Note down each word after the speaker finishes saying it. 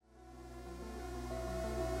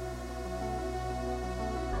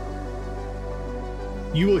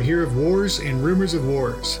You will hear of wars and rumors of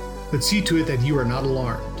wars, but see to it that you are not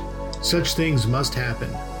alarmed. Such things must happen,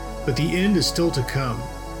 but the end is still to come.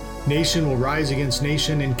 Nation will rise against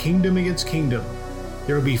nation and kingdom against kingdom.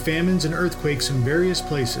 There will be famines and earthquakes in various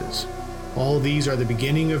places. All these are the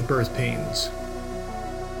beginning of birth pains.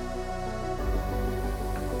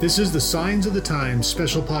 This is the Signs of the Times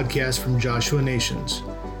special podcast from Joshua Nations,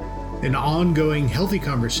 an ongoing healthy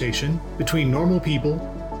conversation between normal people,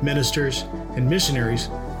 ministers, and missionaries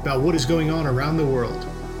about what is going on around the world.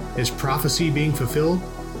 Is prophecy being fulfilled?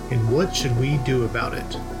 And what should we do about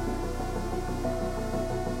it?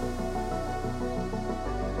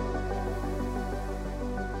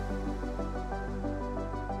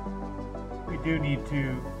 We do need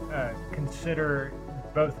to consider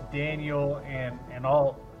both Daniel and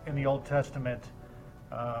all in the Old Testament,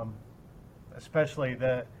 especially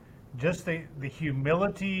the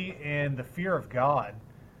humility and the fear of God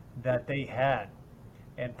that they had.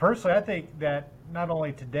 And personally, I think that not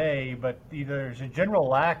only today, but there's a general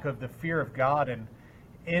lack of the fear of God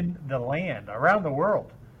in the land, around the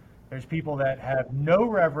world. There's people that have no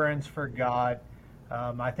reverence for God.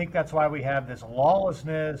 I think that's why we have this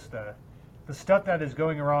lawlessness, the stuff that is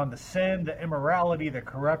going around, the sin, the immorality, the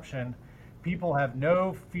corruption. People have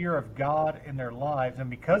no fear of God in their lives, and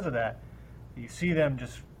because of that, you see them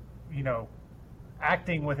just,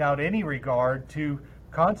 acting without any regard to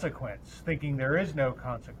consequence, thinking there is no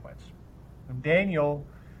consequence. And Daniel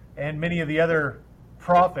and many of the other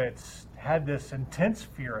prophets had this intense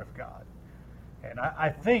fear of God. And I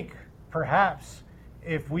think perhaps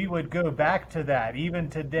if we would go back to that, even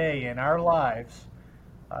today in our lives,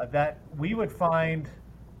 that we would find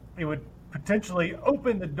it would potentially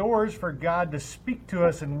open the doors for God to speak to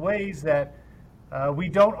us in ways that we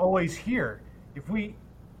don't always hear. If we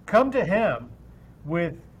come to Him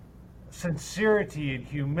with sincerity and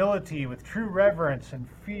humility, with true reverence and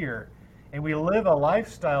fear, and we live a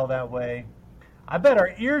lifestyle that way, I bet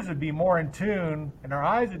our ears would be more in tune and our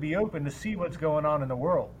eyes would be open to see what's going on in the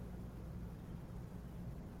world.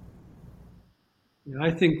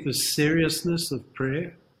 I think the seriousness of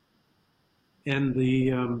prayer and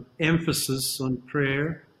the emphasis on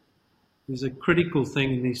prayer is a critical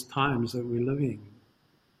thing in these times that we're living.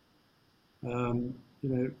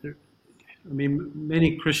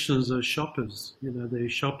 Many Christians are shoppers. They're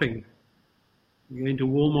shopping. They're going to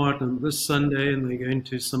Walmart on this Sunday, and they're going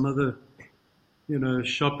to some other,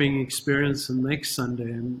 shopping experience on next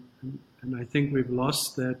Sunday. And I think we've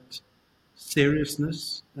lost that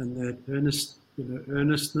seriousness and that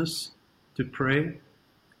earnestness to pray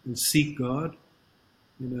and seek God.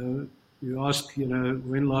 You ask,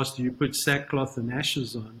 when last did you put sackcloth and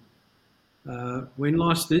ashes on? When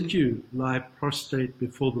last did you lie prostrate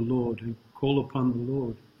before the Lord and call upon the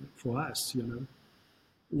Lord for us,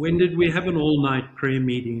 When did we have an all-night prayer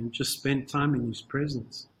meeting and just spend time in His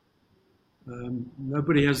presence?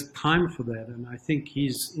 Nobody has time for that, and I think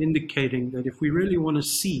He's indicating that if we really want to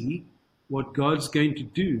see what God's going to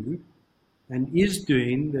do and is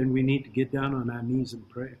doing, then we need to get down on our knees and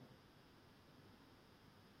pray.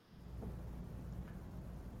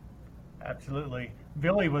 Absolutely.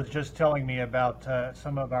 Billy was just telling me about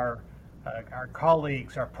some of our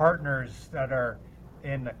colleagues, our partners that are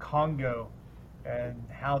in the Congo, and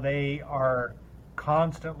how they are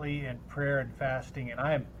constantly in prayer and fasting. And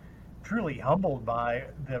I am truly humbled by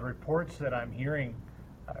the reports that I'm hearing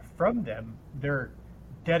from them, their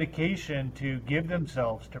dedication to give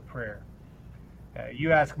themselves to prayer.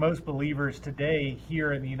 You ask most believers today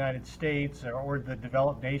here in the United States or the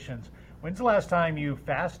developed nations, when's the last time you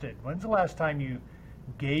fasted? When's the last time you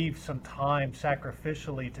gave some time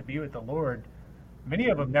sacrificially to be with the Lord? Many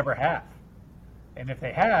of them never have. And if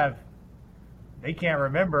they have, they can't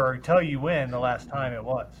remember or tell you when the last time it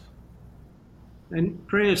was. And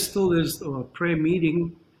prayer still is, or prayer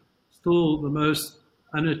meeting, still the most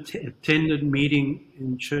unattended meeting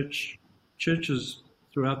in churches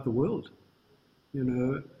throughout the world.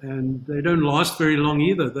 And they don't last very long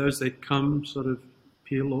either. Those that come sort of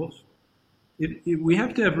peel off. We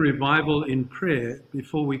have to have revival in prayer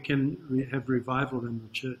before we can have revival in the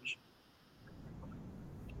church.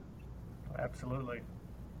 Absolutely.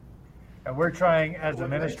 And we're trying as a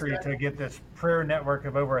ministry to get this prayer network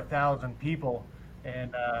of over 1,000 people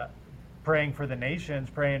and praying for the nations,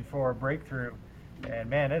 praying for breakthrough. And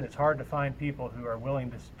man, it is hard to find people who are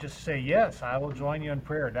willing to just say, yes, I will join you in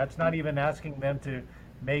prayer. That's not even asking them to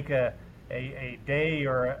make a day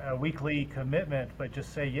or a weekly commitment, but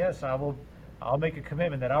just say, yes, I'll make a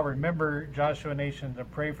commitment that I'll remember Joshua Nations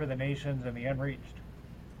and pray for the nations and the unreached.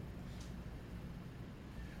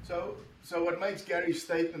 So what makes Gary's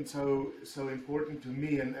statement so important to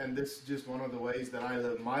me, and this is just one of the ways that I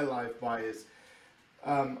live my life by, is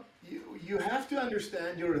you have to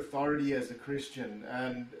understand your authority as a Christian,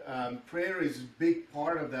 and prayer is a big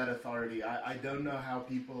part of that authority. I don't know how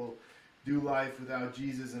people do life without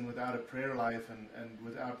Jesus and without a prayer life and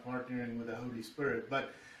without partnering with the Holy Spirit.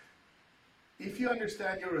 But if you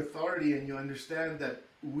understand your authority and you understand that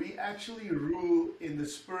we actually rule in the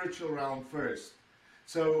spiritual realm first,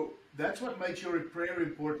 so that's what makes your prayer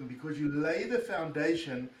important, because you lay the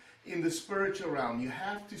foundation in the spiritual realm. You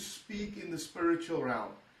have to speak in the spiritual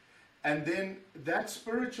realm. And then that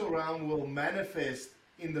spiritual realm will manifest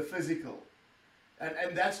in the physical.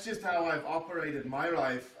 And that's just how I've operated my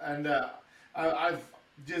life. And I've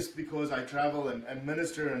just, because I travel and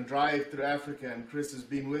minister and drive through Africa, and Chris has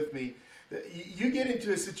been with me, you get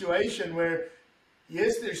into a situation where,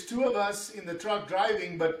 yes, there's two of us in the truck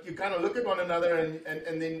driving, but you kind of look at one another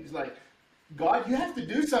and then it's like, God, you have to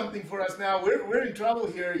do something for us now. We're in trouble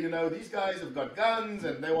here. You know, these guys have got guns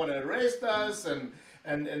and they want to arrest us, and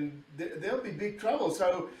there'll be big trouble.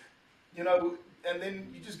 So, you know, and then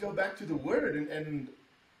you just go back to the Word and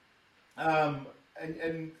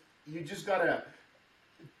you just gotta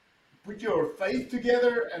put your faith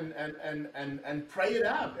together and pray it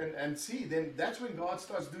out and see. Then that's when God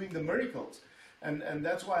starts doing the miracles. And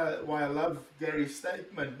that's why I love Gary's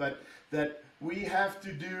statement, but that we have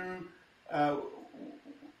to do,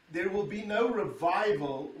 there will be no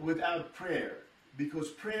revival without prayer, because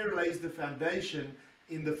prayer lays the foundation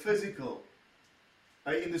in the physical,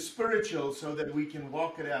 in the spiritual, so that we can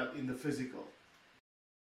walk it out in the physical.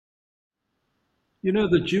 You know,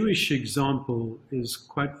 the Jewish example is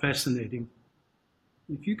quite fascinating.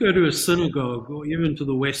 If you go to a synagogue or even to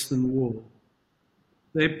the Western Wall,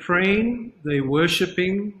 they're praying, they're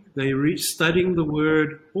worshiping, they're studying the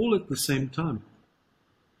Word all at the same time.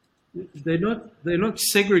 They're not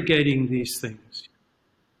segregating these things.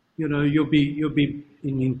 You know, you'll be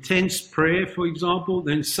in intense prayer, for example,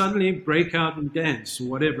 then suddenly break out and dance or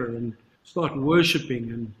whatever and start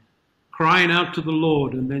worshiping and crying out to the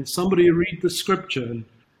Lord, and then somebody read the scripture.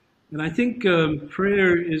 And I think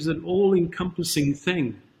prayer is an all-encompassing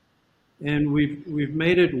thing. And we've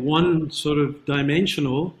made it one sort of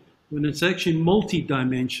dimensional when it's actually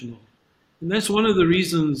multi-dimensional. And that's one of the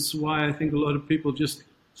reasons why I think a lot of people just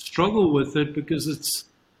struggle with it, because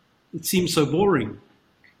it seems so boring.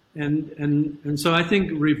 And so I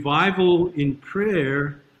think revival in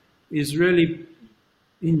prayer is really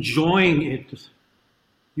enjoying it.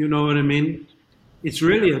 You know what I mean? It's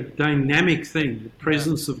really a dynamic thing, the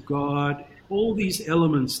presence of God, all these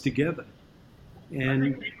elements together.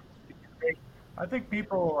 And I think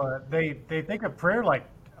people, they think of prayer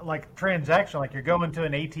like transaction, like you're going to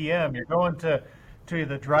an ATM, you're going to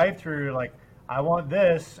the drive-through, like, I want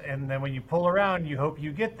this, and then when you pull around, you hope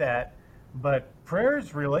you get that. But prayer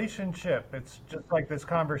is relationship. It's just like this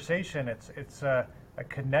conversation. It's a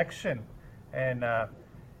connection, and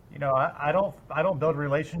you know, I don't build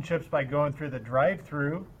relationships by going through the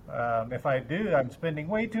drive-through. If I do, I'm spending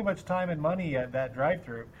way too much time and money at that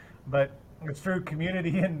drive-through. But it's through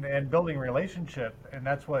community and building relationship, and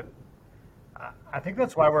that's what I think.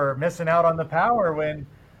 That's why we're missing out on the power when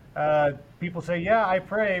people say, "Yeah, I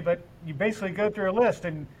pray," but you basically go through a list,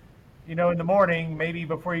 and you know, in the morning, maybe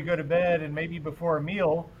before you go to bed, and maybe before a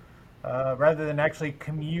meal, rather than actually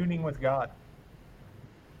communing with God.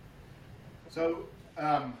 So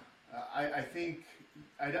I think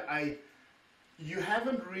you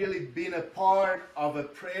haven't really been a part of a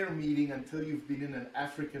prayer meeting until you've been in an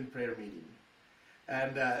African prayer meeting.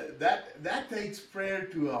 And that takes prayer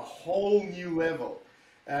to a whole new level.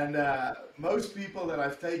 And most people that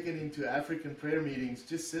I've taken into African prayer meetings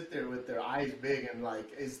just sit there with their eyes big and like,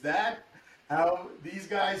 is that how these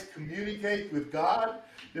guys communicate with God?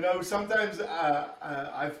 You know, sometimes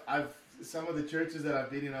I've some of the churches that I've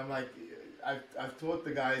been in, I'm like, I've taught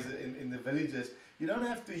the guys in the villages, you don't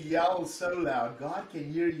have to yell so loud. God can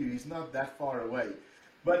hear you. He's not that far away.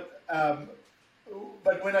 But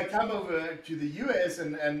when I come over to the U.S.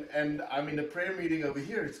 and I'm in a prayer meeting over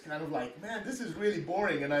here, it's kind of like, man, this is really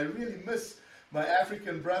boring, and I really miss my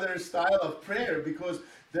African brothers' style of prayer, because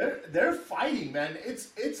they're fighting, man.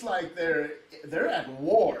 It's like they're at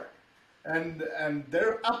war, and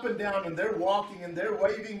they're up and down, and they're walking, and they're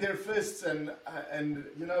waving their fists, and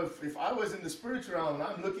you know, if I was in the spiritual realm and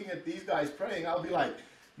I'm looking at these guys praying, I'll be like,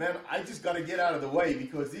 man, I just got to get out of the way,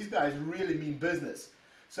 because these guys really mean business.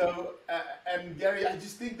 So, and Gary, I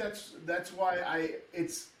just think that's why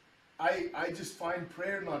I just find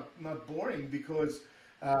prayer not boring, because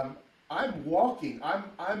I'm walking.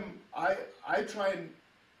 I try and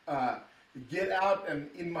get out and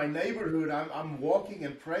in my neighborhood, I'm walking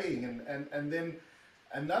and praying, and then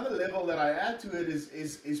another level that I add to it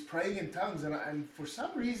is praying in tongues, and for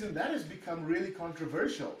some reason that has become really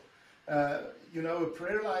controversial. A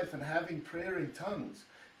prayer life and having prayer in tongues,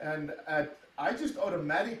 and I just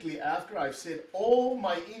automatically, after I've said all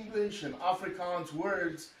my English and Afrikaans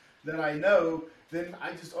words that I know, then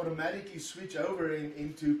I just automatically switch over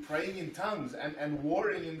into praying in tongues and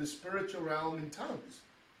warring in the spiritual realm in tongues.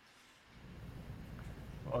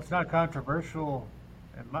 Well, it's not controversial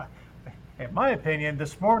in my opinion.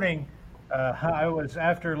 This morning, I was,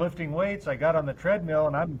 after lifting weights, I got on the treadmill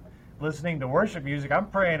and I'm listening to worship music. I'm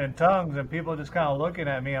praying in tongues and people are just kind of looking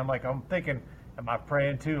at me. I'm thinking, am I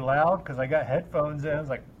praying too loud? Because I got headphones in. It's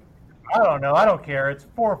like, I don't know. I don't care. It's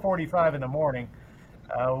 4:45 in the morning.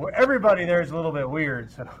 Everybody there is a little bit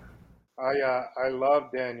weird. So I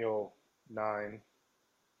love Daniel 9.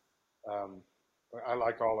 I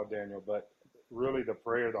like all of Daniel, but really the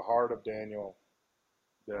prayer, the heart of Daniel,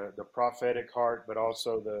 the prophetic heart, but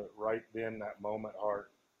also the right then, that moment heart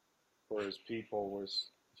for his people was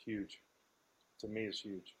huge. To me, is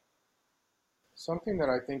huge. Something that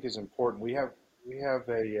I think is important. We have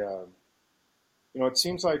a, it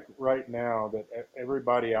seems like right now that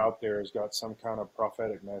everybody out there has got some kind of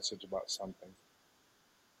prophetic message about something.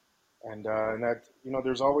 And that,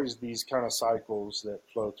 there's always these kind of cycles that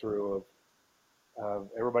flow through of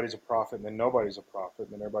everybody's a prophet and then nobody's a prophet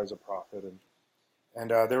and then everybody's a prophet. And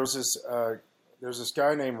there's this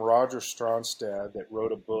guy named Roger Stronstad that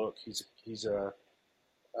wrote a book. He's a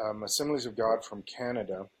Assemblies of God from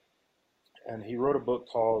Canada, and he wrote a book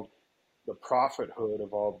called The Prophethood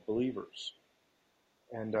of All Believers.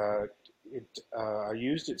 And I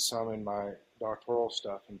used it some in my doctoral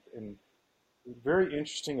stuff, and very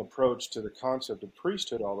interesting approach to the concept of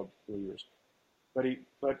priesthood, all the believers. But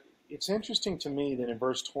it's interesting to me that in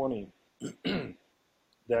verse 20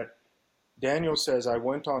 that Daniel says, I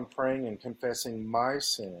went on praying and confessing my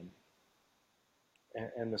sin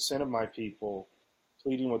and the sin of my people,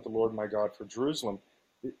 pleading with the Lord my God for Jerusalem.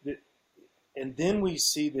 And then we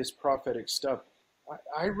see this prophetic stuff.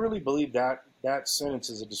 I really believe that sentence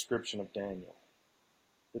is a description of Daniel.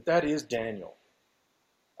 That is Daniel.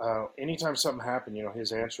 Anytime something happened,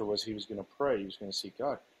 his answer was he was going to pray, he was going to seek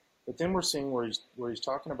God. But then we're seeing where he's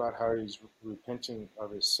talking about how he's repenting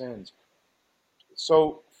of his sins.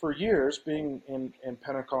 So for years, being in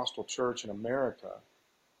Pentecostal church in America,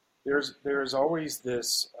 there's always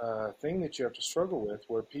this thing that you have to struggle with,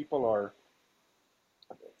 where people are,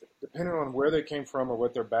 depending on where they came from or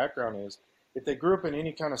what their background is, if they grew up in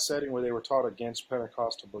any kind of setting where they were taught against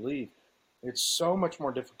Pentecostal belief, it's so much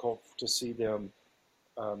more difficult to see them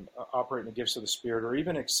operate in the gifts of the Spirit, or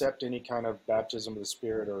even accept any kind of baptism of the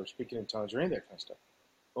Spirit or speaking in tongues or any of that kind of stuff.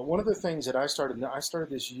 But one of the things that I started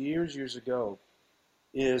this years ago,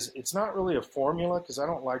 is it's not really a formula, because I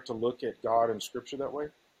don't like to look at God and Scripture that way.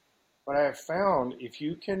 But I have found if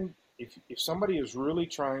somebody is really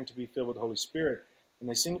trying to be filled with the Holy Spirit and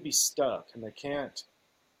they seem to be stuck and they can't,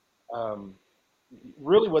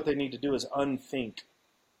 really what they need to do is unthink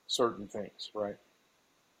certain things, right?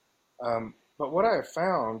 But what I have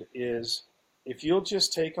found is if you'll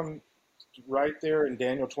just take them right there in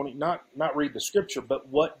Daniel 20, not read the Scripture, but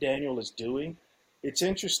what Daniel is doing, it's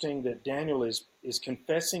interesting that Daniel is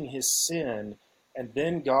confessing his sin, and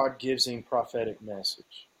then God gives him prophetic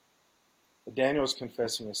message. But Daniel is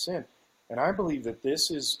confessing his sin. And I believe that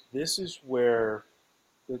this is where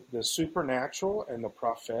the supernatural and the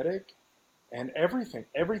prophetic and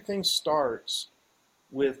everything starts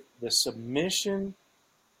with the submission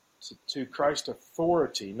to Christ's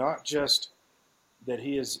authority, not just that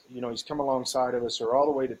he is, he's come alongside of us, or all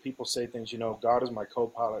the way that people say things, God is my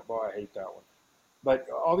co-pilot. Boy, I hate that one. But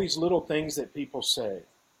all these little things that people say,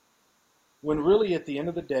 when really at the end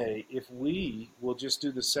of the day, if we will just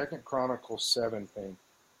do the 2 Chronicles 7 thing,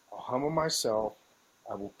 I'll humble myself,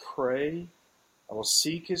 I will pray, I will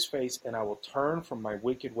seek his face, and I will turn from my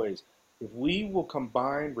wicked ways. If we will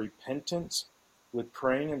combine repentance with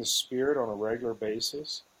praying in the Spirit on a regular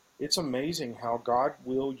basis, it's amazing how God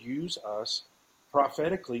will use us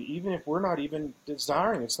prophetically, even if we're not even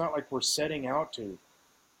desiring. It's not like we're setting out to,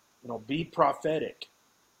 be prophetic.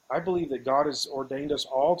 I believe that God has ordained us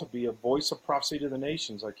all to be a voice of prophecy to the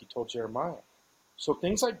nations, like he told Jeremiah. So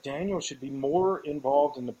things like Daniel should be more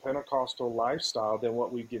involved in the Pentecostal lifestyle than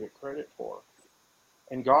what we give it credit for.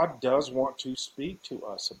 And God does want to speak to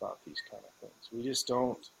us about these kind of things. We just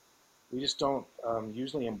don't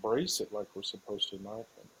usually embrace it like we're supposed to, in my opinion.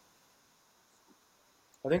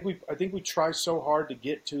 I think we try so hard to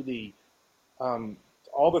get to the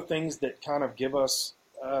all the things that kind of give us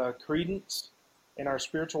credence, in our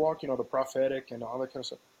spiritual walk, the prophetic and all that kind of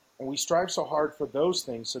stuff. And we strive so hard for those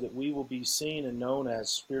things so that we will be seen and known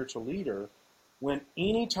as spiritual leader, when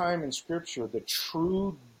any time in Scripture, the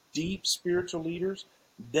true, deep spiritual leaders,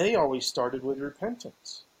 they always started with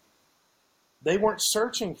repentance. They weren't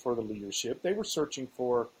searching for the leadership. They were searching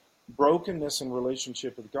for brokenness in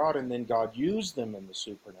relationship with God, and then God used them in the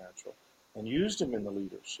supernatural and used them in the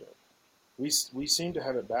leadership. We seem to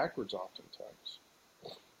have it backwards oftentimes.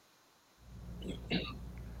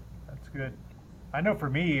 That's good. I know for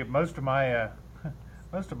me, most of my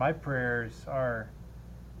prayers are.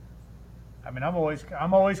 I mean, I'm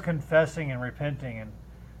always confessing and repenting,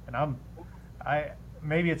 and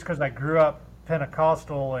maybe it's because I grew up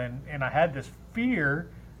Pentecostal and I had this fear.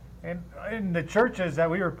 And in the churches that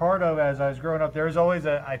we were part of as I was growing up, there was always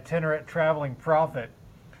an itinerant traveling prophet.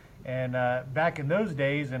 And back in those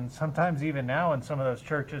days, and sometimes even now in some of those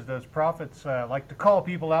churches, those prophets like to call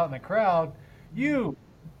people out in the crowd, you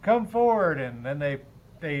come forward, and then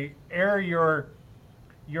they air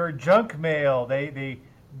your junk mail. They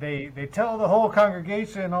tell the whole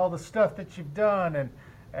congregation all the stuff that you've done,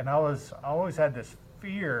 and I always had this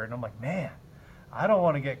fear, and I'm like, man, I don't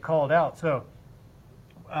want to get called out. So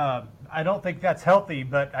I don't think that's healthy,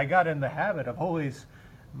 but I got in the habit of always,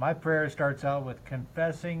 my prayer starts out with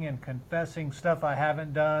confessing stuff I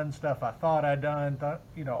haven't done, stuff I thought I'd done.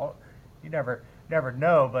 You never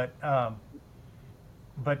know,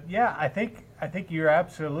 but yeah, I think you're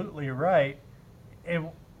absolutely right. And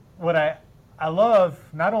what I love,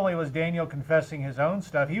 not only was Daniel confessing his own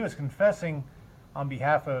stuff, he was confessing on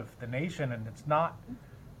behalf of the nation, and it's not.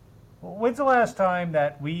 When's the last time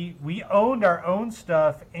that we owned our own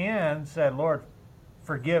stuff and said, Lord,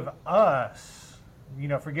 forgive us,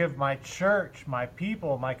 forgive my church, my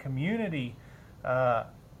people, my community,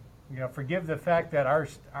 forgive the fact that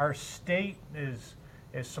our state is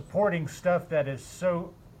supporting stuff that is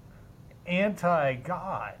so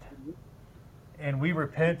anti-God, and we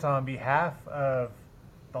repent on behalf of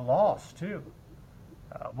the lost too.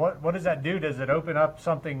 What does that do? Does it open up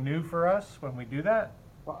something new for us when we do that?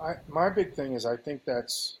 Well, my big thing is I think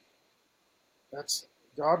that's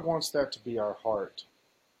God wants that to be our heart,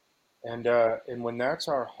 and when that's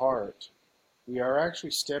our heart, we are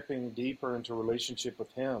actually stepping deeper into relationship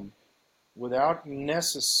with Him, without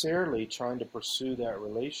necessarily trying to pursue that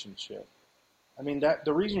relationship. I mean, that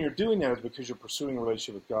the reason you're doing that is because you're pursuing a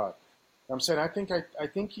relationship with God. I'm saying I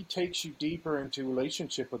think He takes you deeper into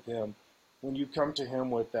relationship with Him when you come to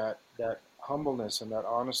Him with that humbleness and that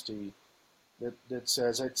honesty. That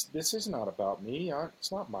says, this is not about me.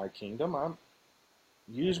 It's not my kingdom.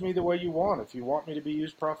 Use me the way you want. If you want me to be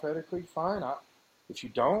used prophetically, fine. If you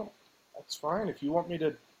don't, that's fine. If you want me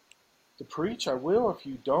to preach, I will. If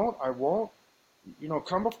you don't, I won't.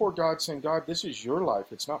 Come before God saying, God, this is your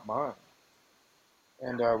life. It's not mine.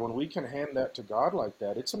 And when we can hand that to God like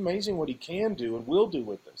that, it's amazing what He can do and will do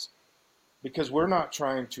with us. Because we're not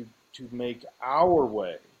trying to make our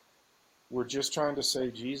way. We're just trying to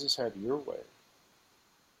say, Jesus, have your way.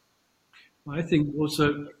 I think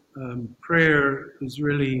also prayer is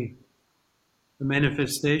really a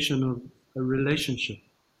manifestation of a relationship.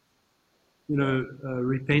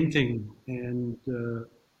 Repenting and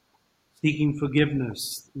seeking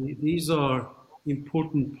forgiveness. These are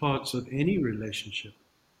important parts of any relationship.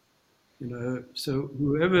 So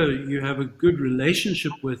whoever you have a good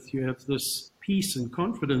relationship with, you have this peace and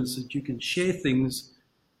confidence that you can share things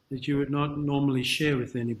that you would not normally share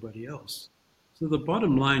with anybody else. So the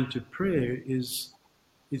bottom line to prayer is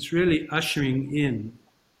it's really ushering in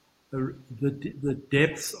the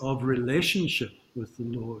depth of relationship with the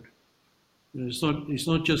Lord. It's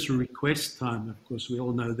not just a request time, of course, we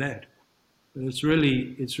all know that. But it's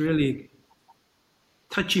really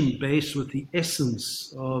touching base with the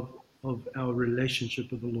essence of our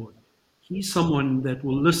relationship with the Lord. He's someone that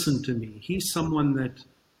will listen to me. He's someone that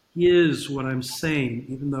hears what I'm saying,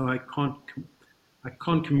 even though I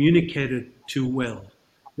can't communicate it too well.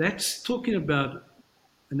 That's talking about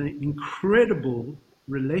an incredible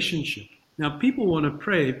relationship. Now, people want to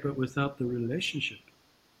pray, but without the relationship.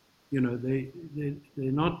 They're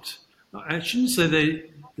not, I shouldn't say they're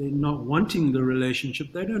not wanting the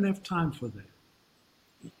relationship. They don't have time for that.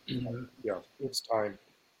 Yeah, it's time.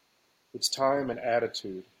 It's time and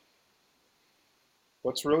attitude.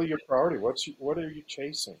 What's really your priority? What are you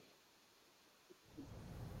chasing?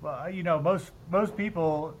 Well, most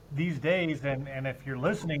people these days, and if you're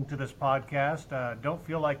listening to this podcast, don't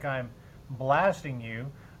feel like I'm blasting you,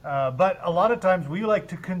 but a lot of times we like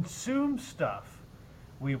to consume stuff.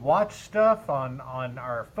 We watch stuff on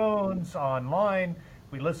our phones, online.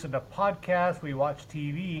 We listen to podcasts. We watch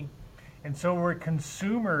TV. And so we're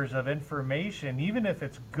consumers of information, even if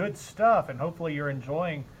it's good stuff, and hopefully you're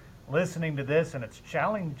enjoying listening to this and it's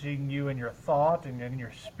challenging you in your thought and in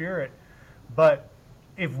your spirit. But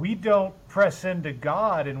if we don't press into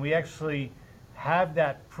God and we actually have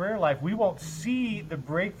that prayer life, we won't see the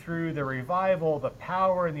breakthrough, the revival, the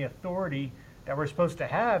power, and the authority that we're supposed to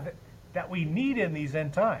have, that we need in these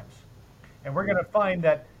end times. And we're going to find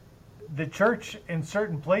that the church in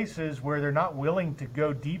certain places where they're not willing to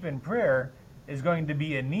go deep in prayer is going to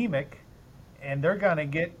be anemic, and they're going to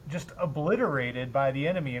get just obliterated by the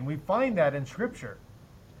enemy. And we find that in Scripture.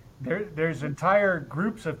 There's entire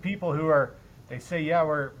groups of people who are, they say, yeah,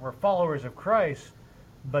 we're followers of Christ,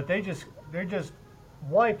 but they're just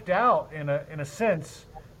wiped out in a sense,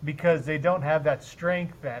 because they don't have that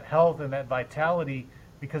strength, that health, and that vitality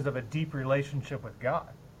because of a deep relationship with God.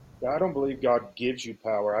 I don't believe God gives you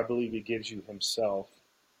power. I believe he gives you himself.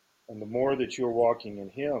 And the more that you're walking in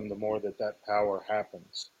him, the more that power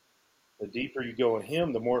happens. The deeper you go in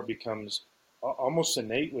him, the more it becomes almost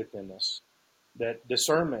innate within us. That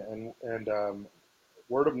discernment and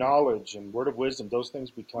word of knowledge and word of wisdom, those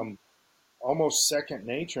things become almost second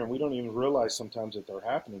nature, and we don't even realize sometimes that they're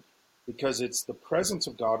happening, because it's the presence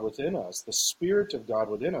of God within us, the Spirit of God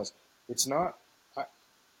within us. It's not.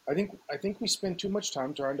 I think we spend too much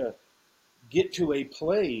time trying to get to a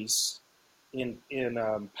place in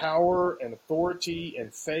power and authority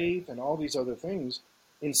and faith and all these other things,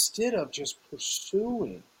 instead of just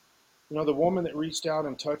pursuing. You know, the woman that reached out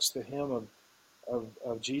and touched the hem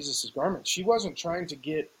of Jesus' garment, she wasn't trying to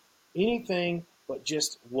get anything but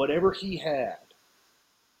just whatever he had.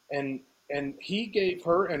 And he gave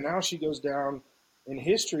her, and now she goes down in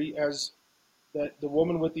history as that the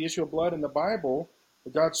woman with the issue of blood in the Bible,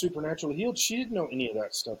 that God supernaturally healed. She didn't know any of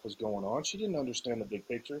that stuff was going on. She didn't understand the big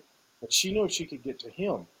picture, but she knew she could get to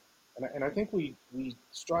him. And I think we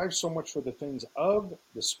strive so much for the things of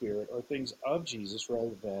the Spirit or things of Jesus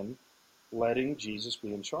rather than letting Jesus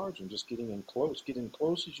be in charge and just getting in close. Get in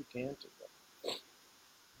close as you can to them.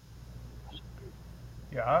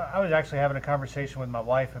 Yeah, I was actually having a conversation with my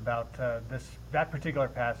wife about that particular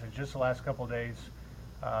passage just the last couple of days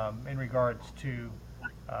in regards to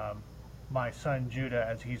my son Judah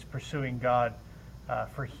as he's pursuing God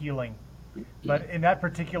for healing. But in that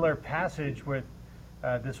particular passage with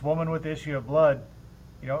this woman with the issue of blood,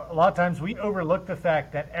 you know, a lot of times we overlook the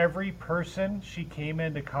fact that every person she came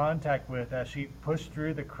into contact with as she pushed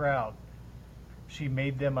through the crowd, she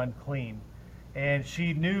made them unclean. And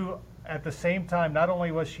she knew at the same time, not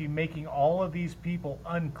only was she making all of these people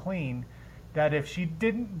unclean, that if she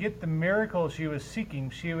didn't get the miracle she was seeking,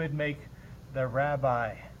 she would make the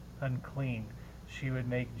rabbi unclean. She would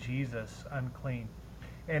make Jesus unclean.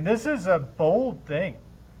 And this is a bold thing.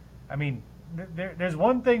 I mean, there's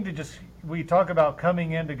one thing to just, we talk about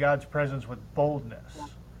coming into God's presence with boldness,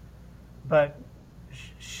 but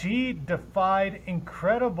she defied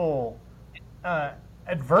incredible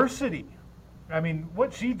adversity. I mean,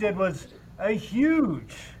 what she did was a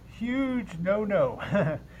huge no-no.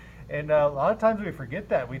 And a lot of times we forget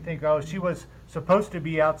that. We think, oh, she was supposed to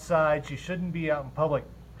be outside. She shouldn't be out in public.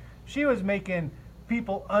 She was making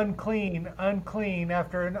people unclean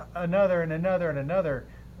after another and another and another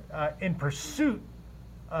in pursuit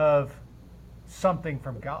of something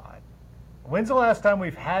from God. When's the last time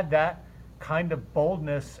we've had that kind of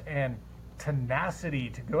boldness and tenacity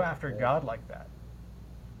to go after God like that?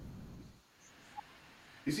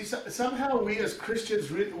 You see, somehow we as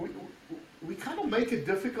Christians, we kind of make it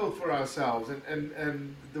difficult for ourselves.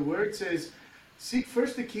 And the word says, seek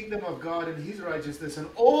first the kingdom of God and his righteousness, and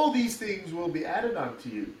all these things will be added unto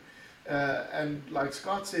you. And like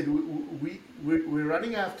Scott said, we're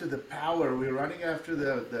running after the power, we're running after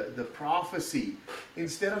the prophecy,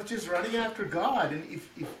 instead of just running after God. And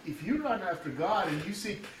if you run after God and you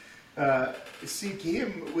seek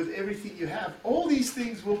him with everything you have, all these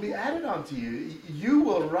things will be added onto you. You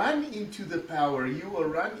will run into the power, you will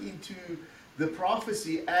run into the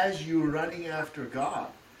prophecy as you're running after God.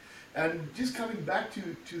 And just coming back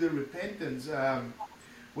to the repentance,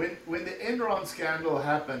 when the Enron scandal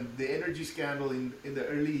happened, the energy scandal in the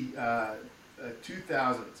early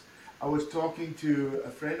 2000s, I was talking to a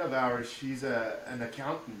friend of ours. She's an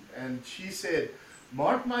accountant, and she said,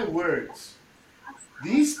 mark my words,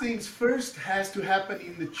 these things first has to happen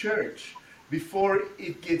in the church before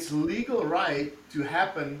it gets legal right to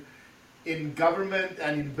happen in government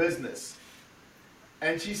and in business.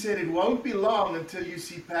 And she said it won't be long until you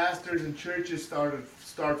see pastors and churches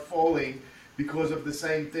start falling because of the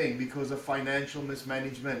same thing, because of financial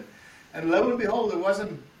mismanagement. And lo and behold, it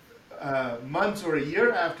wasn't months or a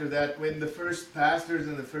year after that when the first pastors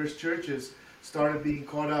and the first churches started being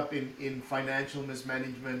caught up in financial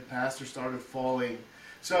mismanagement. Pastors started falling.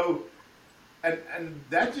 So, and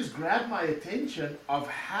that just grabbed my attention of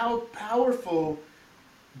how powerful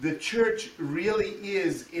the church really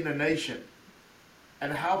is in a nation,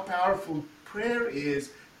 and how powerful prayer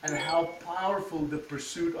is, and how powerful the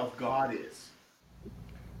pursuit of God is.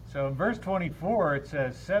 So in verse 24, it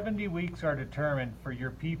says, 70 weeks are determined for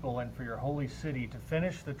your people and for your holy city to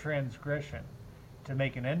finish the transgression, to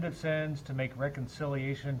make an end of sins, to make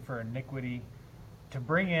reconciliation for iniquity, to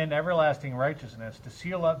bring in everlasting righteousness, to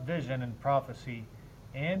seal up vision and prophecy,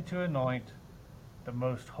 and to anoint the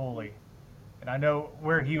most holy. And I know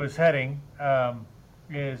where he was heading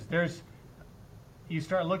you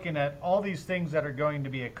start looking at all these things that are going to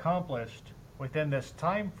be accomplished within this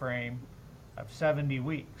time frame of 70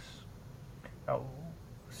 weeks.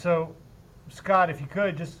 So, Scott, if you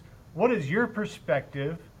could, just what is your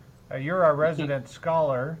perspective? You're our resident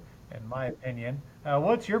scholar, in my opinion.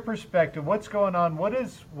 What's your perspective? What's going on?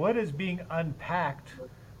 What is being unpacked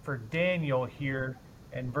for Daniel here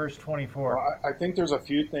in verse 24? Well, I think there's a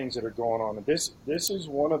few things that are going on. This is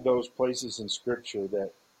one of those places in Scripture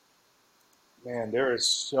that, man, there is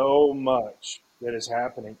so much that is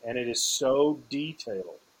happening, and it is so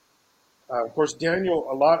detailed. Of course,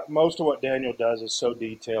 most of what Daniel does is so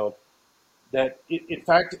detailed that, in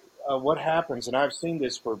fact, what happens, and I've seen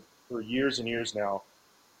this for years and years now,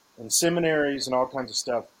 in seminaries and all kinds of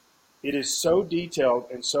stuff, it is so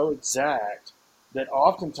detailed and so exact that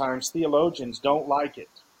oftentimes theologians don't like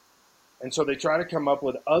it. And so they try to come up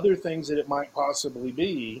with other things that it might possibly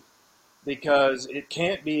be, because it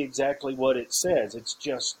can't be exactly what it says. It's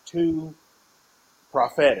just too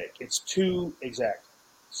prophetic. It's too exact.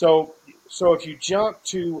 So if you jump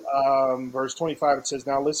to verse 25, it says,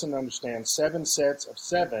 now listen and understand, 7 sets of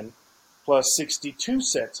 7 plus 62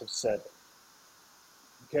 sets of 7.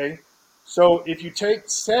 Okay? So if you take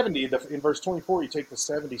 70, in verse 24, you take the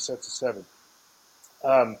 70 sets of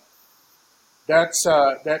 7. That's,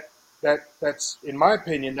 in my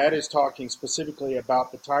opinion, that is talking specifically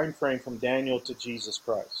about the time frame from Daniel to Jesus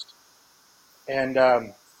Christ. And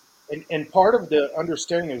part of the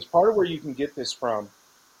understanding is, part of where you can get this from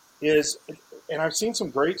is, and I've seen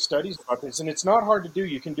some great studies about this, and it's not hard to do.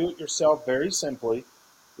 You can do it yourself very simply,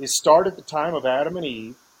 is start at the time of Adam and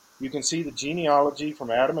Eve. You can see the genealogy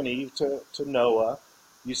from Adam and Eve to Noah.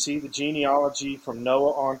 You see the genealogy from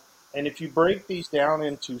Noah on. And if you break these down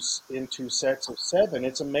into sets of 7,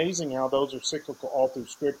 it's amazing how those are cyclical all through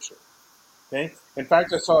Scripture. Okay. In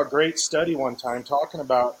fact, I saw a great study one time talking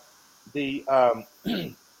about the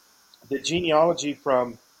the genealogy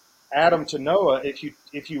from Adam to Noah.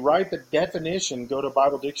 If you write the definition, go to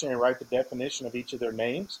Bible Dictionary and write the definition of each of their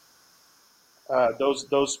names.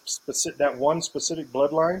 That one specific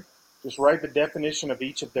bloodline, just write the definition of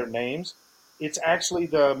each of their names. It's actually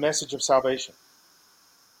the message of salvation.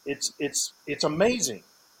 It's amazing,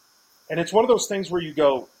 and it's one of those things where you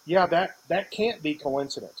go, yeah, that can't be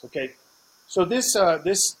coincidence. Okay, so this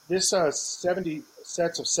 70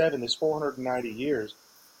 sets of 7, this 490 years,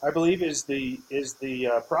 I believe is the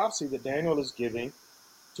prophecy that Daniel is giving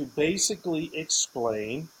to basically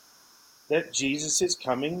explain that Jesus is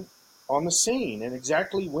coming on the scene, and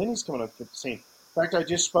exactly when he's coming on the scene. In fact, I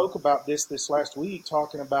just spoke about this last week,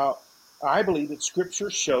 talking about, I believe that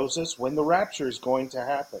Scripture shows us when the rapture is going to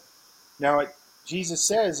happen. Now, Jesus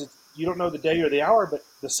says, you don't know the day or the hour, but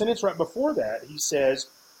the sentence right before that, he says,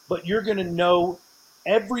 but you're going to know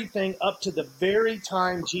everything up to the very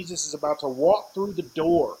time Jesus is about to walk through the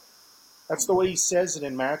door. That's the way he says it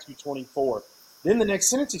in Matthew 24. Then the next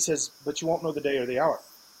sentence he says, but you won't know the day or the hour.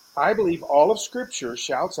 I believe all of Scripture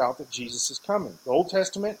shouts out that Jesus is coming. The Old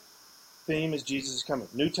Testament theme is Jesus is coming.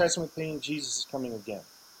 New Testament theme, Jesus is coming again.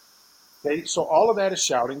 Okay, so all of that is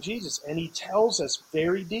shouting Jesus, and he tells us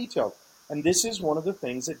very detailed. And this is one of the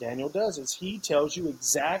things that Daniel does, is he tells you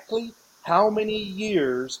exactly how many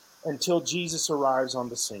years until Jesus arrives on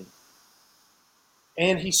the scene.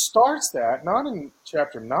 And he starts that, not in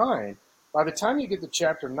chapter 9. By the time you get to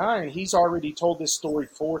chapter 9, he's already told this story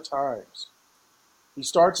 4 times. He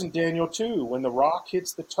starts in Daniel 2, when the rock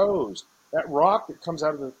hits the toes. That rock that comes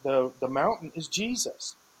out of the mountain is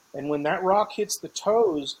Jesus. And when that rock hits the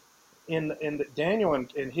toes in Daniel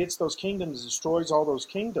and hits those kingdoms, destroys all those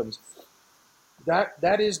kingdoms,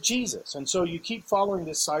 that is Jesus. And so you keep following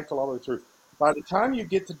this cycle all the way through. By the time you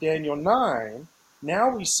get to Daniel 9,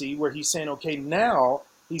 now we see where he's saying, okay, now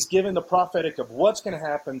he's given the prophetic of what's going to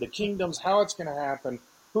happen, the kingdoms, how it's going to happen,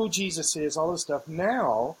 who Jesus is, all this stuff.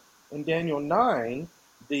 Now, in Daniel 9,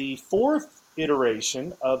 the 4th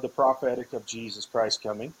iteration of the prophetic of Jesus Christ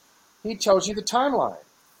coming, he tells you the timeline.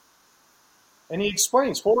 And he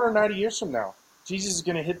explains 490 years from now, Jesus is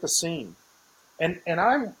going to hit the scene. And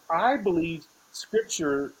I believe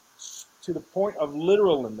Scripture to the point of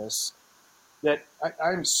literalness, that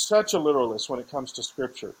I'm such a literalist when it comes to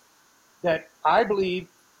Scripture, that I believe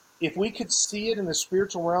if we could see it in the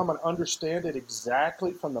spiritual realm and understand it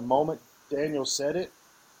exactly from the moment Daniel said it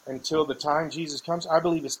until the time Jesus comes, I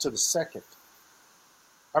believe it's to the second.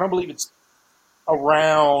 I don't believe it's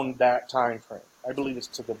around that time frame. I believe it's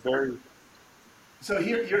to the very... So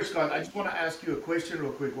here, Scott, I just want to ask you a question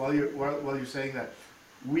real quick while you're saying that.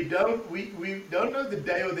 We don't know the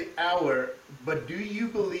day or the hour, but do you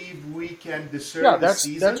believe we can discern the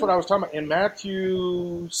season? That's what I was talking about. In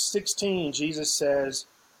Matthew 16, Jesus says,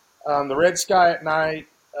 the red sky at night,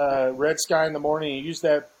 red sky in the morning. He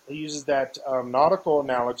uses that nautical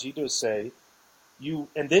analogy to say,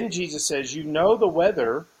 and then Jesus says, you know the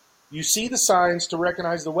weather, you see the signs to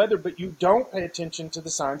recognize the weather, but you don't pay attention to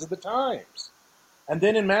the signs of the times. And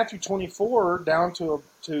then in Matthew 24, down to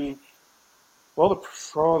the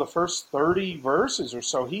first 30 verses or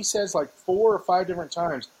so, he says like 4 or 5 different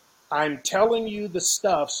times, I'm telling you the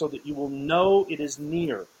stuff so that you will know it is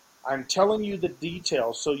near. I'm telling you the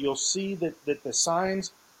details so you'll see that the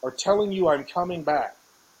signs are telling you I'm coming back.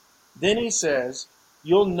 Then he says,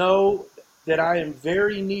 you'll know that I am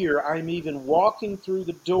very near. I'm even walking through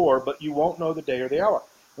the door, but you won't know the day or the hour.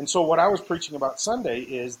 And so what I was preaching about Sunday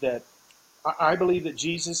is that I believe that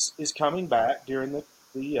Jesus is coming back during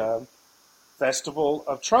the Festival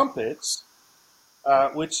of Trumpets,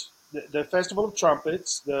 which the Festival of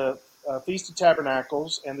Trumpets, the Feast of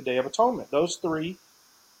Tabernacles, and the Day of Atonement. Those 3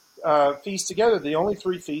 feasts together, the only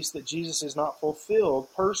 3 feasts that Jesus has not fulfilled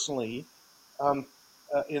personally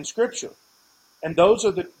in Scripture. And those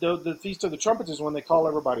are the Feast of the Trumpets is when they call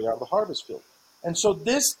everybody out of the harvest field. And so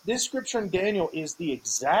this Scripture in Daniel is the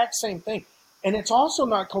exact same thing. And it's also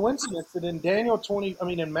not coincidence that in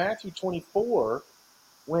Matthew 24,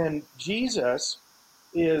 when Jesus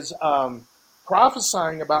is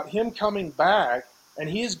prophesying about him coming back, and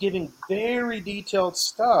he is giving very detailed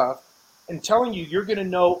stuff and telling you you're going to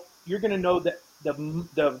know that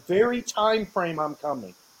the very time frame I'm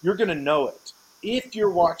coming, you're going to know it if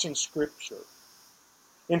you're watching Scripture.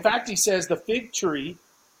 In fact, he says the fig tree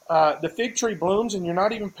blooms, and you're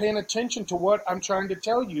not even paying attention to what I'm trying to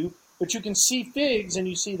tell you, but you can see figs and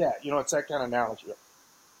you see that. It's that kind of analogy.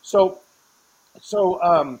 So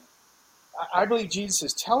I believe Jesus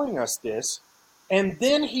is telling us this, and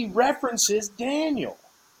then he references Daniel.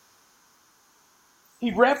 He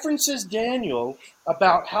references Daniel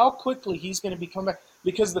about how quickly he's going to be coming back.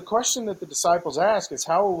 Because the question that the disciples ask is,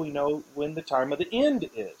 how will we know when the time of the end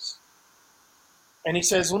is? And he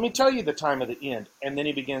says, let me tell you the time of the end. And then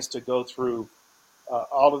he begins to go through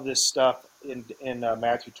all of this stuff in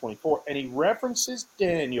Matthew 24. And he references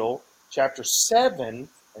Daniel chapter 7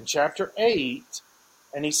 and chapter 8.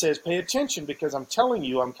 And he says, pay attention because I'm telling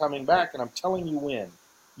you I'm coming back, and I'm telling you when.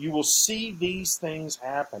 You will see these things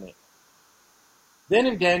happening. Then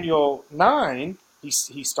in Daniel 9,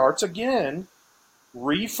 he starts again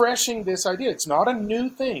refreshing this idea. It's not a new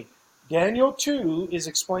thing. Daniel 2 is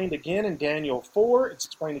explained again in Daniel 4. It's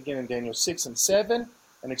explained again in Daniel 6 and 7.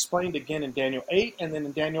 And explained again in Daniel 8. And then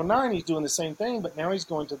in Daniel 9, he's doing the same thing, but now he's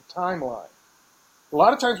going to the timeline. A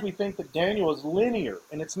lot of times we think that Daniel is linear,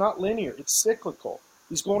 and it's not linear. It's cyclical.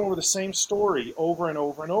 He's going over the same story over and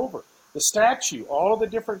over and over. The statue, all of the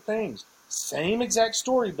different things, same exact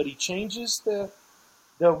story, but he changes the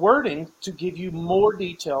wording to give you more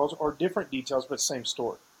details or different details, but same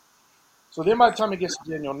story. So then by the time he gets to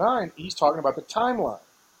Daniel 9, he's talking about the timeline.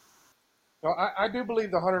 Now, I do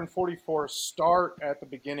believe the 144 start at the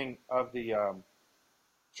beginning of the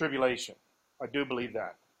tribulation. I do believe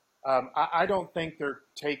that. I don't think they're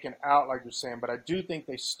taken out like you're saying, but I do think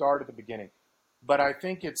they start at the beginning. But I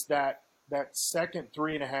think it's that second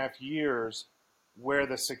 3.5 years where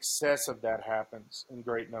the success of that happens in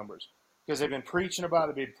great numbers. Because they've been preaching about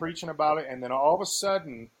it, and then all of a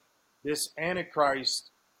sudden, this Antichrist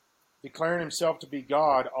declaring himself to be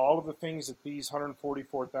God, all of the things that these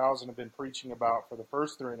 144,000 have been preaching about for the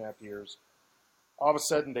first 3.5 years, all of a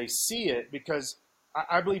sudden they see it, because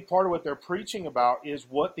I believe part of what they're preaching about is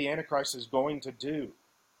what the Antichrist is going to do.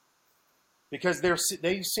 Because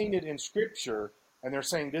they've seen it in Scripture, and they're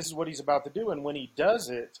saying this is what he's about to do, and when he does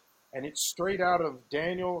it, and it's straight out of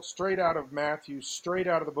Daniel, straight out of Matthew, straight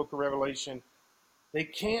out of the book of Revelation, they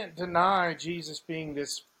can't deny Jesus being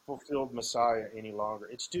this fulfilled Messiah any longer.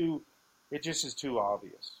 It just is too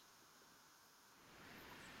obvious.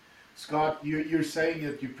 Scott, you're saying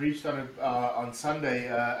that you preached on it on Sunday,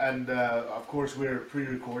 and of course we're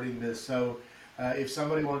pre-recording this, so if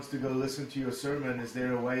somebody wants to go listen to your sermon, is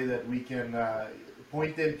there a way that we can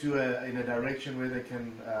point them to in a direction where they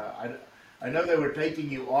can? I know they were taking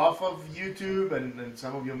you off of YouTube and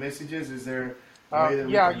some of your messages. Is there a way that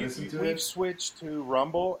we can listen to we've it? switched to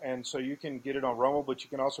Rumble, and so you can get it on Rumble, but you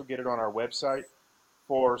can also get it on our website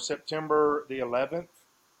for September the 11th,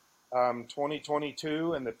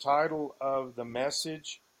 2022, and the title of the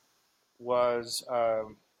message was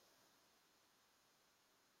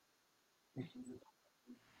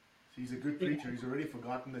He's a good preacher. He's already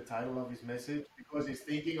forgotten the title of his message because he's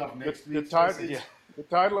thinking of next the week's title. message. Yeah, the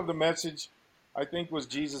title of the message, I think, was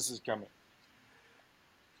Jesus is Coming.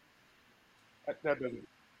 That doesn't.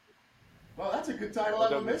 Well, that's a good title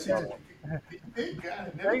of a message.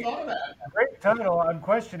 Never thought of that. Great title. I'm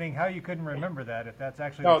questioning how you couldn't remember that if that's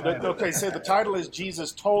actually No, the title. okay, so the title is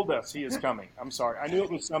Jesus Told Us He Is Coming. I'm sorry. I knew it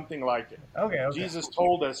was something like it. Okay. Jesus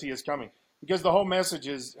told us He is coming. Because the whole message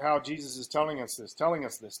is how Jesus is telling us this, telling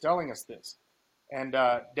us this, telling us this. And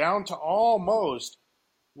down to almost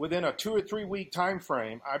within a 2 or 3 week time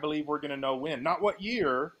frame, I believe we're going to know when. Not what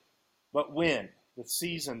year, but when. The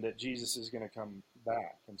season that Jesus is going to come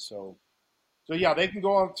back. And so yeah, they can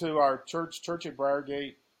go on to our church at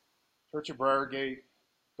Briargate,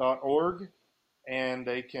 churchatbriargate.org, and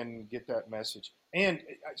they can get that message. And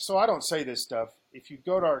so I don't say this stuff. If you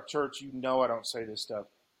go to our church, you know I don't say this stuff.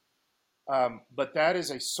 But that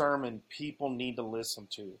is a sermon people need to listen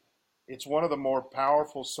to. It's one of the more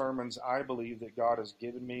powerful sermons I believe that God has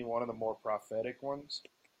given me, one of the more prophetic ones.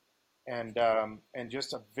 And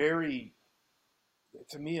just a very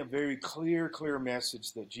clear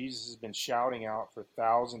message that Jesus has been shouting out for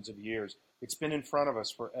thousands of years. It's been in front of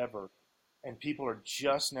us forever, and people are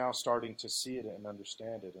just now starting to see it and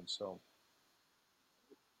understand it. And so,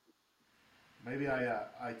 maybe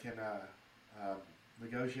I can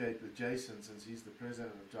negotiate with Jason, since he's the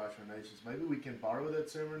president of Joshua Nations. Maybe we can borrow that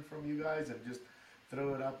sermon from you guys and just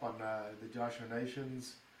throw it up on the Joshua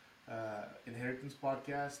Nations Inheritance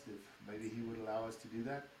podcast. If maybe he would allow us to do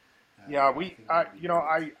that. Yeah, I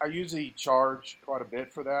usually charge quite a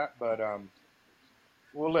bit for that, but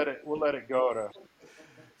we'll let it go to.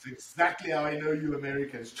 It's exactly how I know you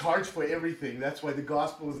Americans charge for everything. That's why the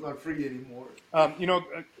gospel is not free anymore.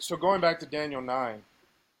 So going back to Daniel 9,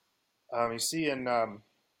 you see in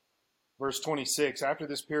verse 26, after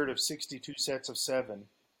this period of 62 sets of 7,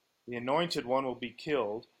 the anointed one will be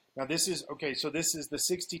killed. Now this is okay. So this is the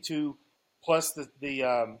 62 plus the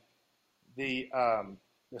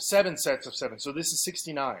 7 sets of 7. So this is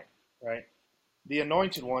 69, right? The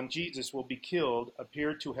anointed one, Jesus, will be killed,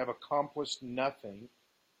 appeared to have accomplished nothing,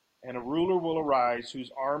 and a ruler will arise whose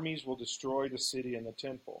armies will destroy the city and the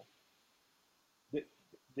temple.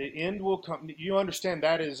 The end will come. You understand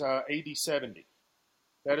that is AD 70.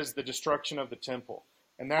 That is the destruction of the temple.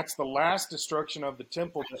 And that's the last destruction of the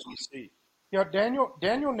temple that we see. Yeah,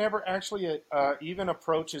 Daniel never actually even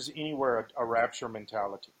approaches anywhere a rapture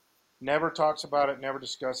mentality. Never talks about it, never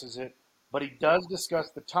discusses it, but he does discuss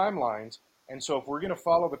the timelines. And so if we're going to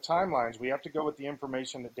follow the timelines, we have to go with the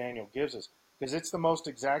information that Daniel gives us, because it's the most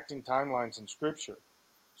exacting timelines in Scripture.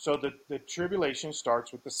 So the tribulation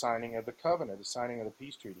starts with the signing of the covenant, the signing of the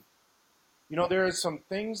peace treaty. You know, there are some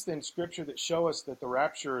things in Scripture that show us that the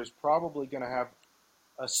rapture is probably going to have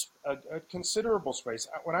a considerable space.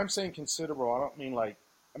 When I'm saying considerable, I mean like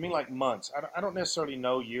months. I don't necessarily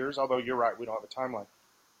know years, although you're right, we don't have a timeline.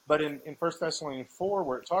 But in 1 Thessalonians 4,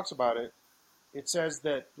 where it talks about it, it says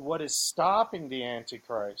that what is stopping the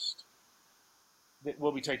Antichrist that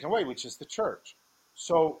will be taken away, which is the church.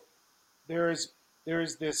 So there is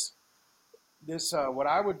this what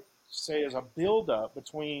I would say is a buildup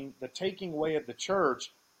between the taking away of the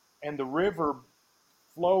church and the river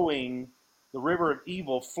flowing, the river of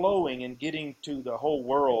evil flowing and getting to the whole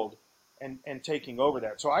world and taking over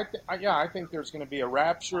that. So I think there's going to be a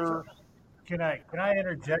rapture. Can I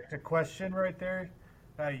interject a question right there?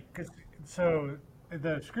 So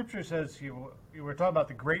the scripture says you were talking about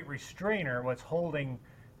the great restrainer, what's holding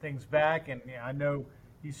things back, and I know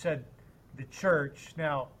you said the church.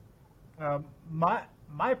 Now,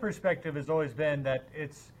 my perspective has always been that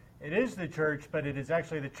it is the church, but it is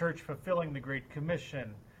actually the church fulfilling the Great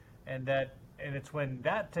Commission, and it's when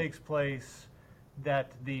that takes place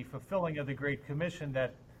that the fulfilling of the Great Commission,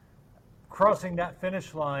 that crossing that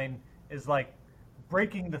finish line is like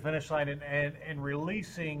breaking the finish line and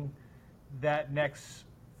releasing that next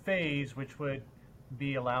phase, which would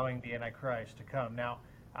be allowing the Antichrist to come. Now,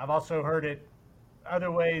 I've also heard it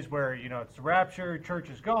other ways where, it's the rapture, church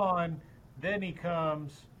is gone, then he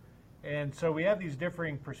comes. And so we have these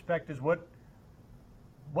differing perspectives.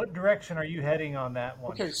 what direction are you heading on that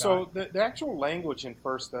one? Okay, Scott? so the actual language in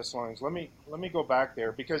First Thessalonians, let me go back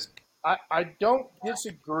there because I don't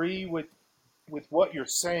disagree with what you're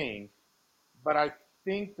saying, but I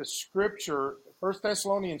think the scripture, First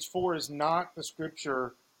Thessalonians 4, is not the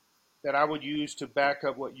scripture that I would use to back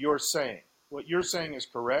up what you're saying. What you're saying is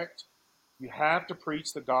correct. You have to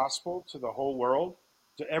preach the gospel to the whole world,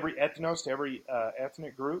 to every ethnos, to every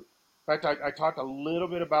ethnic group. In fact, I talked a little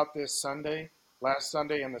bit about this last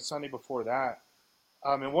Sunday, and the Sunday before that.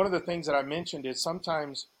 And one of the things that I mentioned is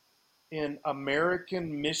sometimes in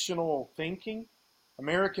American missional thinking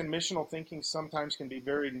sometimes can be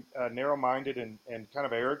very narrow-minded and kind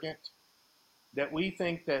of arrogant, that we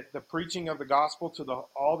think that the preaching of the gospel to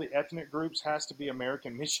all the ethnic groups has to be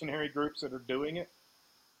American missionary groups that are doing it.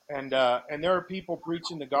 And there are people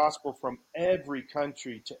preaching the gospel from every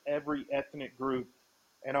country to every ethnic group.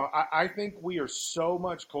 And I think we are so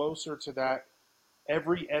much closer to that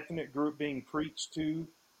every ethnic group being preached to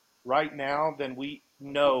right now than we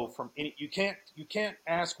know from any. You can't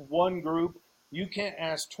ask one group, you can't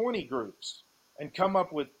ask 20 groups and come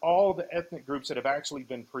up with all the ethnic groups that have actually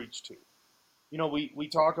been preached to. You know, we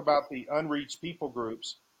talk about the unreached people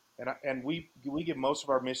groups, and we give most of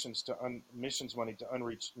our missions money to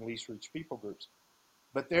unreached and least reached people groups.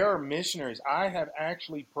 But there are missionaries. I have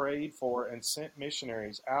actually prayed for and sent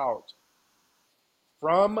missionaries out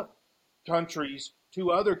from countries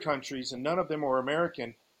to other countries, and none of them were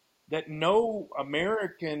American, that no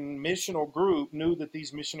American missional group knew that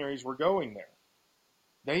these missionaries were going there.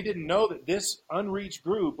 They didn't know that this unreached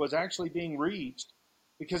group was actually being reached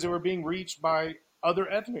because they were being reached by other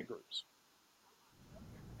ethnic groups.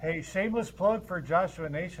 Hey, shameless plug for Joshua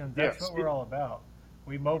Nations. That's Yes. what we're all about.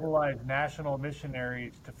 We mobilize national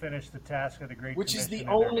missionaries to finish the task of the Great Which is Commission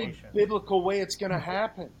the in their only nation. biblical way it's going to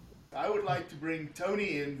happen. I would like to bring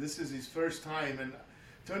Tony in. This is his first time, and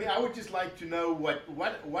Tony, I would just like to know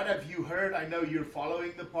what have you heard? I know you're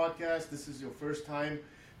following the podcast. This is your first time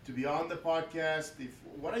to be on the podcast.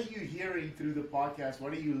 What are you hearing through the podcast?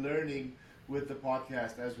 What are you learning with the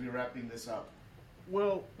podcast as we're wrapping this up?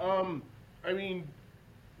 Well, I mean,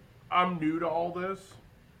 I'm new to all this,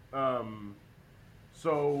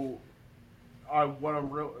 so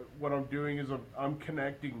what I'm doing is I'm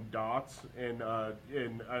connecting dots, and I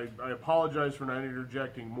apologize for not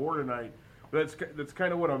interjecting more tonight, but that's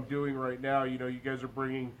kind of what I'm doing right now. You know, you guys are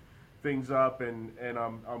bringing things up, and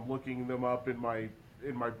I'm looking them up in my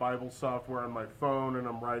Bible software on my phone, and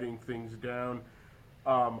I'm writing things down.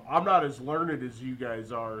 I'm not as learned as you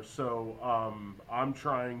guys are, so I'm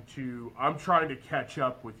trying to catch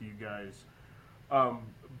up with you guys.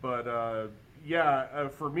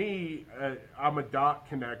 For me, I'm a dot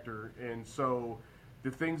connector, and so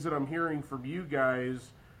the things that I'm hearing from you guys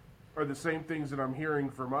are the same things that I'm hearing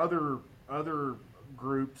from other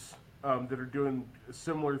groups that are doing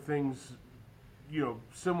similar things, you know,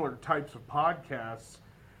 similar types of podcasts.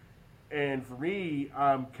 And for me,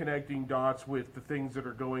 I'm connecting dots with the things that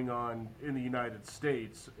are going on in the United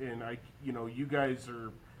States. And you guys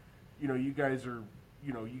have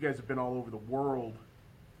been all over the world,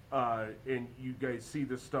 and you guys see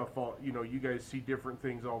this stuff you guys see different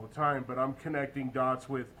things all the time. But I'm connecting dots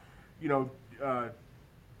with,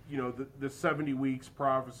 the 70 weeks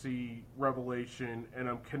prophecy revelation, and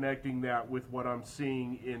I'm connecting that with what I'm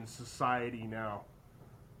seeing in society now.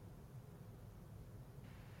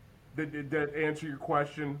 Did that answer your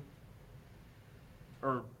question?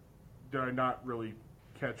 Or did I not really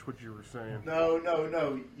catch what you were saying? No.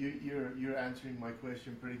 You're answering my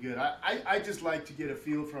question pretty good. I just like to get a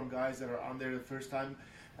feel from guys that are on there the first time,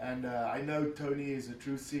 and I know Tony is a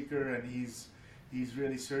truth seeker, and he's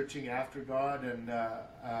really searching after God, and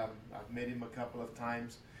I've met him a couple of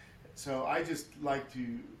times. So I just like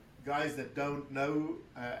to guys that don't know,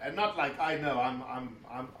 and not like I know. I'm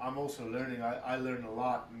also learning. I learn a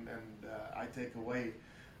lot, and I take away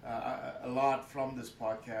a lot from this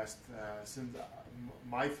podcast. Since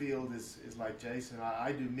my field is like Jason,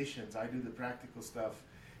 I do missions. I do the practical stuff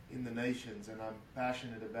in the nations, and I'm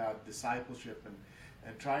passionate about discipleship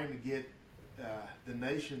and trying to get the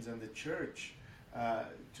nations and the church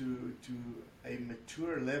to a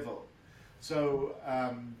mature level. So,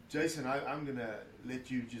 Jason, I'm going to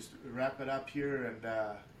let you just wrap it up here and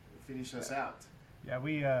finish us out. Yeah,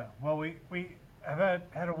 we have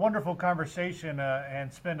had a wonderful conversation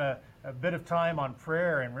and spent a bit of time on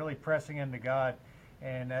prayer and really pressing into God.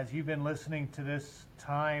 And as you've been listening to this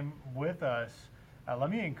time with us, let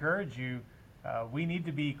me encourage you, we need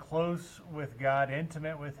to be close with God,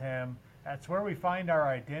 intimate with Him. That's where we find our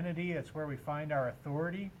identity. That's where we find our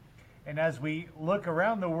authority. And as we look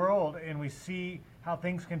around the world and we see how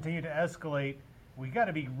things continue to escalate, we got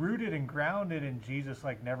to be rooted and grounded in Jesus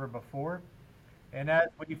like never before. And as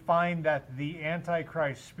we find that the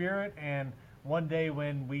Antichrist spirit, and one day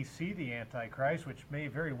when we see the Antichrist, which may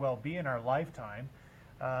very well be in our lifetime,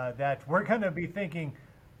 that we're going to be thinking,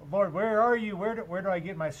 Lord, where are you? Where do I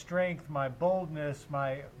get my strength, my boldness,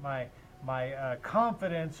 my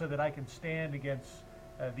confidence so that I can stand against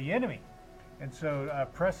the enemy? And so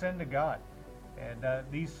press into God. And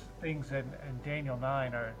these things in Daniel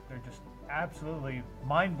 9 they're just absolutely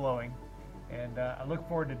mind-blowing. And I look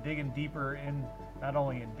forward to digging deeper in not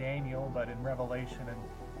only in Daniel but in Revelation and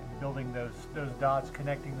building those dots,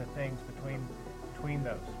 connecting the things between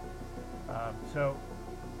those. So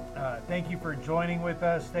thank you for joining with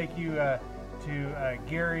us. Thank you to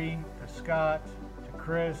Gary, to Scott, to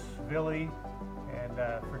Chris, Billy, and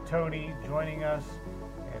for Tony joining us.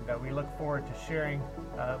 And we look forward to sharing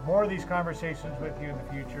more of these conversations with you in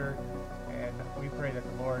the future. And we pray that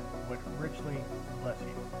the Lord would richly bless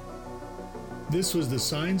you. This was the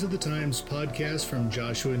Signs of the Times podcast from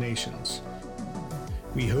Joshua Nations.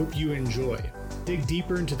 We hope you enjoy. Dig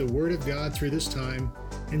deeper into the Word of God through this time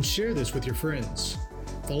and share this with your friends.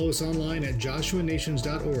 Follow us online at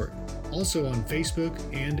joshuanations.org, also on Facebook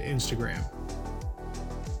and Instagram.